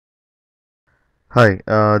Hi,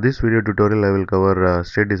 this video tutorial I will cover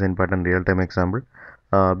state design pattern real-time example.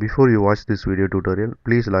 Before you watch this video tutorial,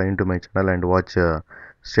 please log into my channel and watch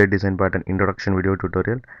state design pattern introduction video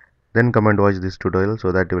tutorial. Then come and watch this tutorial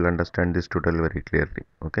so that you will understand this tutorial very clearly.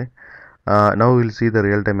 Okay. Now we will see the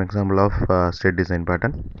real-time example of state design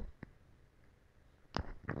pattern.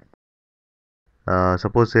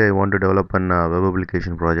 Suppose say I want to develop an web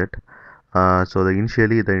application project. So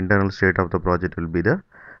initially the internal state of the project will be the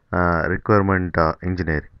requirement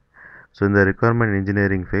engineering. So in the requirement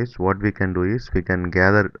engineering phase, what we can do is we can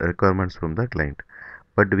gather requirements from the client,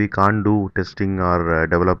 but we can't do testing or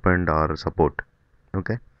development or support.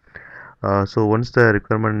 Okay. So once the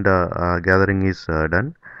requirement gathering is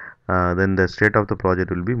done, then the state of the project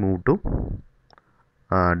will be moved to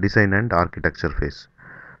design and architecture phase.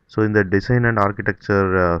 So in the design and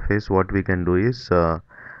architecture phase, what we can do is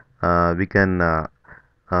we can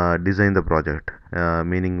design the project,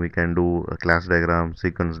 meaning we can do a class diagram,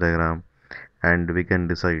 sequence diagram, and we can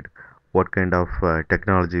decide what kind of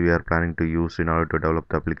technology we are planning to use in order to develop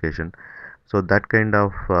the application. So that kind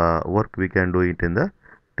of work we can do it in the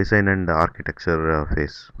design and architecture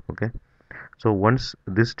phase. Okay. So once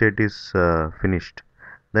this state is finished,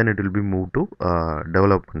 then it will be moved to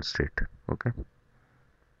development state. Okay.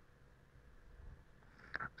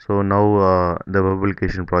 So now the web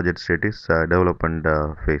application project state is development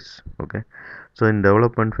phase. Okay. So in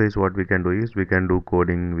development phase, what we can do is we can do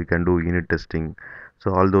coding, we can do unit testing.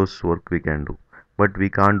 So all those work we can do, but we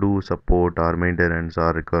can't do support or maintenance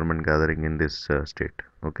or requirement gathering in this state.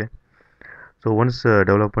 Okay. So once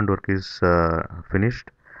development work is finished,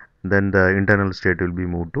 then the internal state will be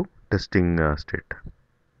moved to testing state.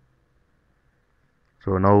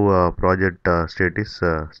 So now project state is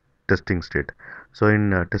testing state. So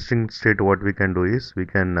in testing state, what we can do is we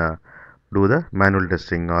can do the manual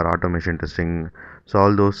testing or automation testing. So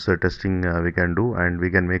all those testing we can do, and we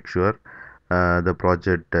can make sure the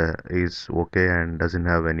project is okay and doesn't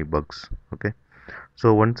have any bugs. Okay.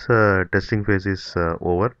 So once testing phase is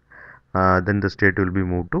over, then the state will be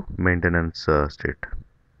moved to maintenance state.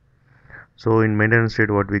 So in maintenance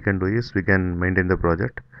state, what we can do is we can maintain the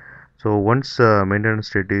project. So once maintenance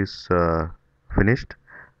state is finished,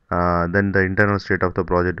 then the internal state of the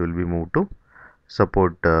project will be moved to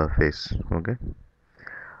support phase. Okay.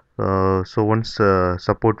 So once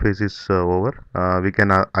support phase is over, we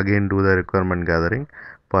can again do the requirement gathering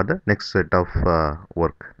for the next set of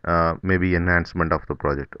work, maybe enhancement of the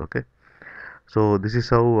project. Okay. So this is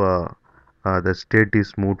how the state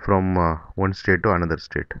is moved from one state to another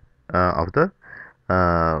state of the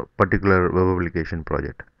particular web application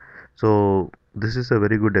project. So this is a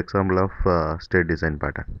very good example of state design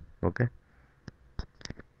pattern. Okay.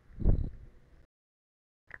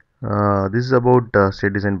 This is about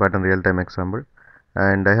state design pattern real-time example,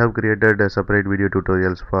 and I have created a separate video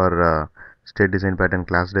tutorials for state design pattern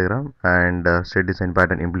class diagram and state design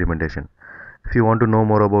pattern implementation. If you want to know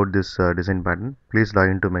more about this design pattern, please log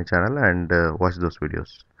into my channel and watch those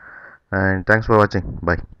videos. And thanks for watching.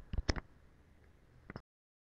 Bye.